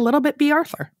also a little bit B.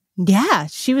 Arthur. Yeah,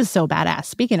 she was so badass.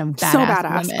 Speaking of badass, so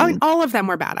badass. Women. I mean, all of them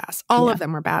were badass. All of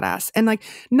them were badass, and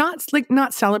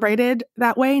not celebrated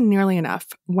that way nearly enough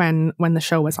when the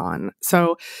show was on.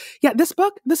 So, yeah, this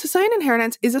book, The Sicilian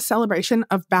Inheritance, is a celebration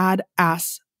of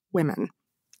badass women.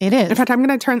 It is. In fact,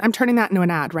 I'm turning that into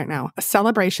an ad right now. A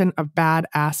celebration of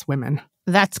badass women.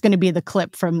 That's going to be the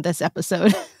clip from this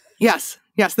episode. Yes.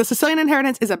 The Sicilian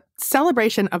Inheritance is a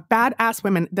celebration of badass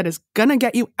women that is going to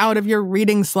get you out of your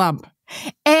reading slump.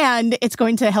 And it's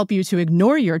going to help you to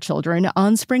ignore your children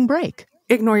on spring break.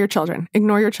 Ignore your children.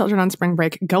 Ignore your children on spring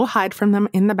break. Go hide from them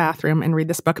in the bathroom and read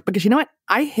this book. Because you know what?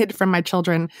 I hid from my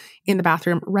children in the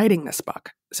bathroom writing this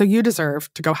book. So you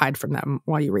deserve to go hide from them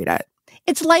while you read it.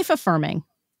 It's life affirming.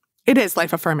 It is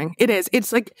life affirming. It is.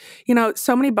 It's like, you know,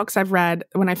 so many books I've read,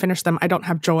 when I finish them, I don't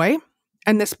have joy.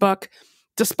 And this book,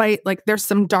 despite there's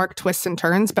some dark twists and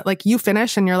turns, but you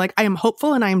finish and you're like, I am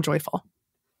hopeful and I am joyful.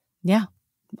 Yeah.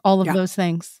 All of those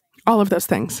things. All of those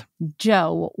things.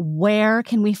 Jo, where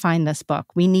can we find this book?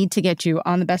 We need to get you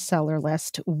on the bestseller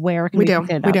list. Where can we pick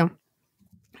it up? We do.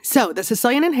 So The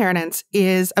Sicilian Inheritance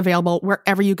is available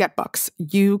wherever you get books.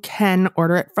 You can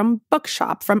order it from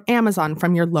Bookshop, from Amazon,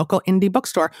 from your local indie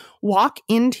bookstore. Walk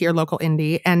into your local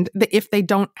indie, and if they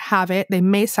don't have it, they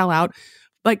may sell out.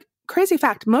 Crazy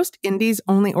fact, most indies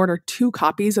only order 2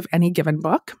 copies of any given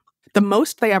book. The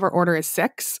most they ever order is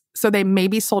 6, so they may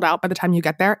be sold out by the time you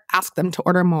get there. Ask them to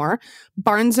order more.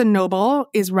 Barnes & Noble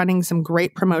is running some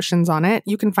great promotions on it.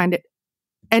 You can find it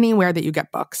anywhere that you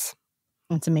get books.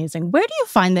 That's amazing. Where do you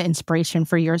find the inspiration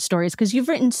for your stories? Because you've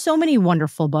written so many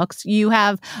wonderful books. You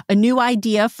have a new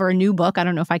idea for a new book. I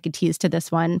don't know if I could tease to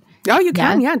this one. Oh, you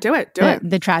can. Yeah, do it.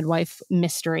 The Tradwife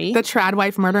mystery. The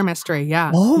Tradwife murder mystery.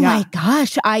 Yeah. Oh my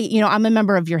gosh. I'm a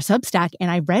member of your Substack,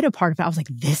 and I read a part of it. I was like,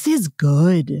 this is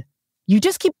good. You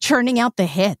just keep churning out the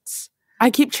hits. I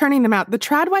keep churning them out. The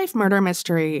Tradwife murder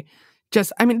mystery,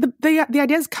 the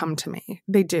ideas come to me.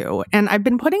 They do. And I've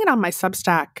been putting it on my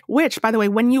Substack, which, by the way,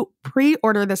 when you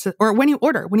pre-order this, or when you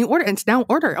order, it's now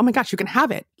order. Oh my gosh, you can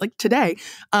have it today.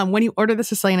 When you order the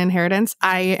Sicilian Inheritance,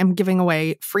 I am giving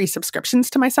away free subscriptions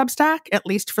to my Substack, at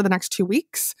least for the next 2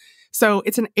 weeks. So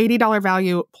it's an $80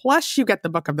 value, plus you get the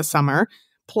book of the summer.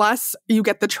 Plus, you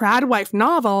get the Tradwife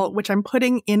novel, which I'm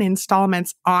putting in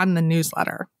installments on the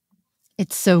newsletter.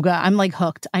 It's so good. I'm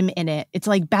hooked. I'm in it. It's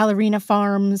like Ballerina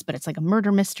Farms, but it's like a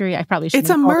murder mystery. I probably shouldn't It's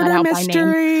a call murder that out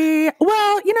mystery.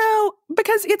 Well,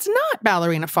 because it's not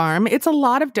Ballerina Farm. It's a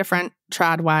lot of different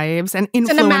Tradwives and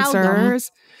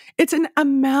influencers. It's an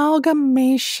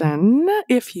amalgamation,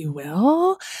 if you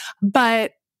will.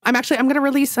 But I'm going to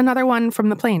release another one from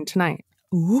the plane tonight.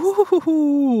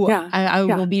 Ooh. Yeah. I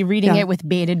will be reading it with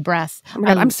bated breath. Oh my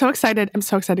God, I'm so excited. I'm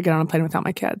so excited to get on a plane without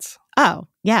my kids. Oh,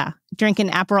 yeah. Drinking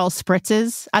Aperol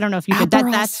spritzes. I don't know if you did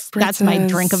that. That's my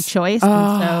drink of choice.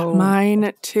 Oh,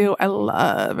 mine too. I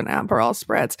love an Aperol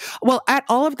spritz. Well, at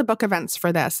all of the book events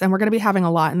for this, and we're going to be having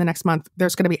a lot in the next month,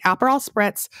 there's going to be Aperol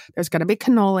spritz. There's going to be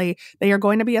cannoli. They are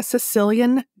going to be a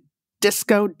Sicilian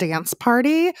disco dance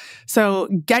party. So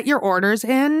get your orders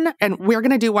in, and we're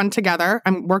going to do one together.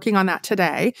 I'm working on that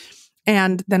today.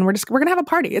 And then we're going to have a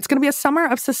party. It's going to be a summer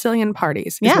of Sicilian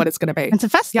parties is what it's going to be. It's a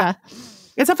festa. Yeah.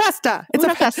 It's a festa. It's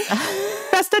a festa.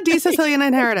 Festa di Sicilian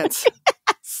Inheritance.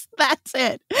 Yes, that's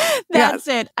it. That's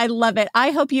it. I love it.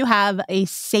 I hope you have a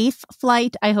safe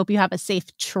flight. I hope you have a safe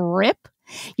trip.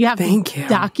 You have to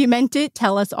document it.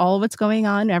 Tell us all what's going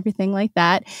on, everything like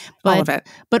that. But, all of it.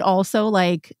 But also,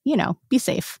 like, be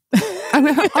safe.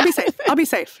 I'll be safe. I'll be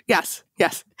safe. Yes.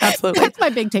 Yes. Absolutely. That's my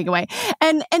big takeaway.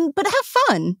 But have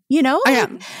fun. I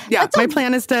am. Yeah. My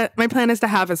plan is to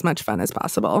have as much fun as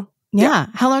possible. Yeah.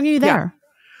 How long are you there? Yeah.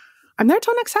 I'm there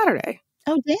till next Saturday.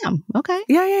 Oh, damn. Okay.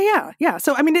 Yeah.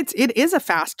 So, I mean, it is a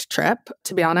fast trip,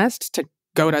 to be honest, to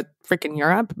go to freaking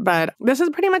Europe. But this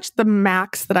is pretty much the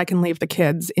max that I can leave the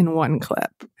kids in one clip.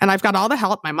 And I've got all the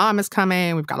help. My mom is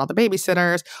coming. We've got all the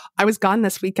babysitters. I was gone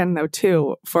this weekend, though,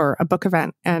 too, for a book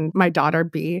event. And my daughter,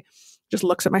 B, just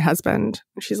looks at my husband.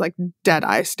 And she's like dead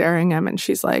eye staring him. And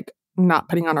she's like not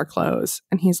putting on her clothes.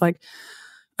 And he's like,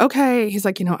 okay. He's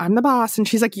like, I'm the boss. And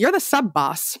she's like, you're the sub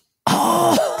boss.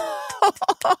 Oh,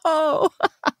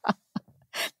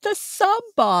 the sub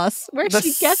boss. Where'd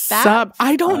she get that? Sub.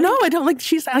 I don't know. I don't like.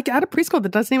 She's like at a preschool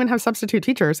that doesn't even have substitute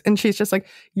teachers, and she's just like,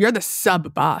 "You're the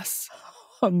sub boss."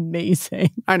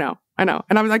 Amazing. I know.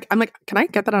 And I'm like, can I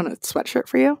get that on a sweatshirt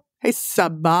for you? Hey,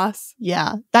 sub boss.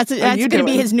 Yeah, that's going to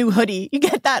be his new hoodie. You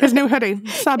get that? His new hoodie.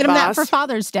 Sub get him boss. that for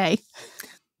Father's Day.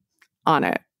 On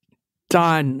it.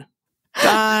 Done.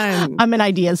 I'm an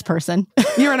ideas person.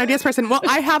 You're an ideas person. Well,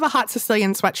 I have a hot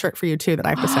Sicilian sweatshirt for you too that I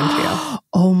have to send to you.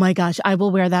 Oh my gosh. I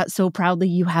will wear that so proudly.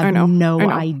 You have no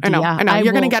idea. I know.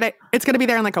 You're going to get it. It's going to be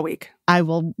there in like a week. I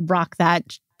will rock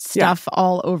that stuff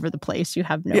all over the place. You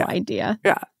have no idea.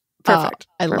 Yeah. Perfect.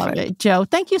 I love it. Jo,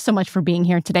 thank you so much for being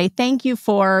here today. Thank you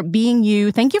for being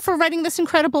you. Thank you for writing this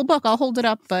incredible book. I'll hold it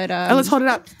up. But let's hold it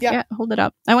up. Yeah, hold it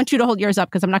up. I want you to hold yours up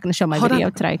because I'm not going to show my video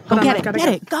today. Go get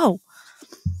it. Go.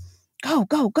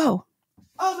 Go.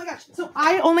 Oh my gosh. So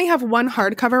I only have one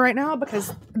hardcover right now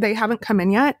because they haven't come in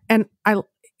yet. And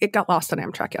it got lost on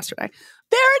Amtrak yesterday.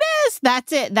 There it is.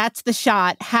 That's it. That's the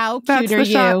shot. How cute are you?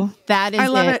 Shot. That is it. I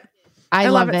love it. I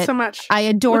love it so much. I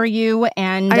adore you.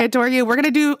 And I adore you. We're going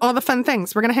to do all the fun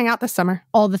things. We're going to hang out this summer.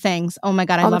 All the things. Oh my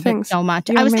God. I love it so much.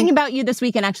 I was thinking about you this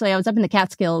weekend. Actually, I was up in the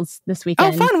Catskills this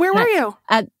weekend. Oh, fun. Where were you?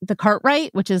 At the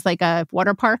Cartwright, which is like a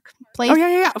water park place. Oh,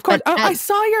 yeah. Of course. I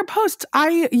saw your post.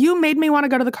 You made me want to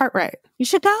go to the Cartwright. You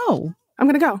should go. I'm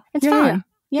going to go. It's fun.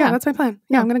 Yeah, that's my plan.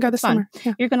 Yeah, I'm going to go this summer.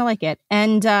 Yeah. You're going to like it.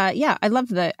 And I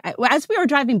love as we were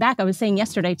driving back, I was saying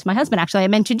yesterday to my husband, actually, I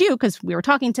mentioned you because we were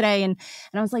talking today. And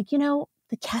I was like, the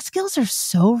Catskills are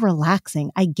so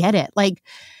relaxing. I get it. Like,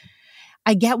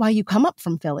 I get why you come up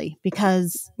from Philly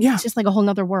because it's just like a whole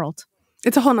nother world.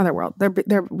 It's a whole nother world.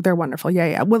 They're wonderful.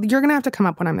 Yeah. Well, you're going to have to come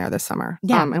up when I'm there this summer.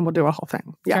 Yeah. And we'll do a whole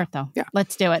thing. Yeah. Certo. Yeah.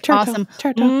 Let's do it. Certo. Awesome.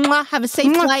 Certo. Mwah. Have a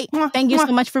safe flight. Thank you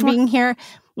so much for being here.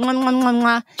 Mwah, mwah, mwah,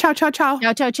 mwah. Ciao, ciao, ciao.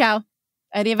 Ciao, ciao, ciao.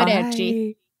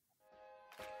 Arrivederci. Bye.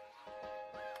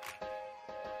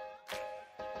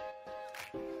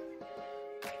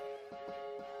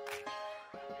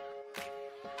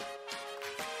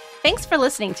 Thanks for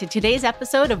listening to today's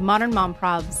episode of Modern Mom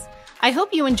Probs. I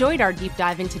hope you enjoyed our deep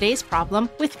dive in today's problem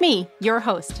with me, your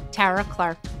host, Tara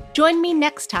Clark. Join me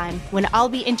next time when I'll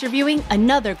be interviewing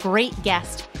another great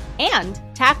guest and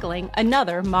tackling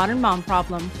another modern mom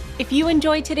problem. If you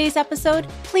enjoyed today's episode,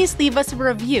 please leave us a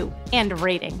review and a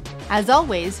rating. As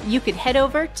always, you could head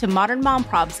over to Modern Mom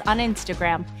Probs on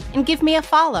Instagram and give me a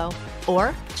follow.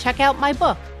 Or check out my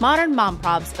book, Modern Mom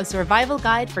Probs, A Survival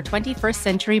Guide for 21st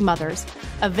Century Mothers,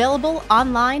 available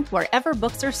online wherever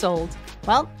books are sold.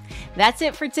 Well, that's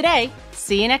it for today.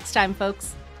 See you next time,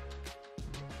 folks.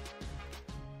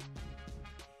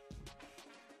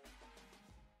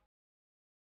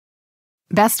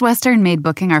 Best Western made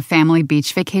booking our family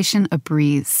beach vacation a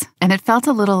breeze, and it felt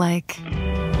a little like...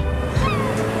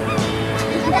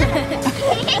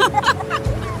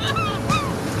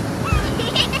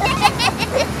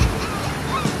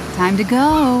 Time to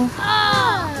go.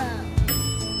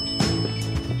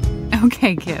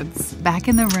 Okay, kids, back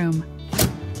in the room.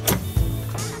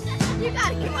 You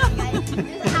gotta come on, guys.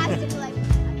 This has to be like...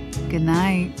 Good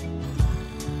night.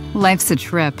 Life's a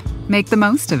trip. Make the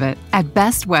most of it at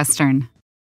Best Western.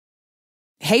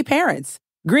 Hey, parents.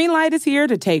 Greenlight is here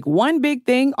to take one big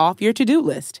thing off your to-do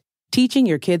list. teaching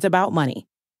your kids about money.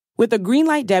 With a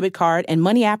Greenlight debit card and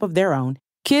money app of their own,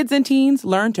 kids and teens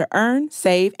learn to earn,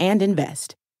 save, and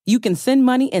invest. You can send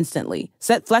money instantly,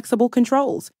 set flexible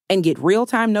controls, and get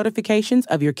real-time notifications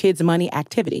of your kids' money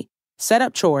activity. Set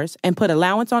up chores and put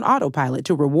allowance on autopilot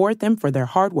to reward them for their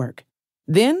hard work.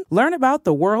 Then learn about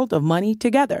the world of money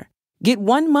together. Get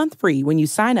 1 month free when you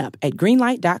sign up at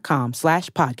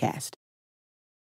greenlight.com/podcast.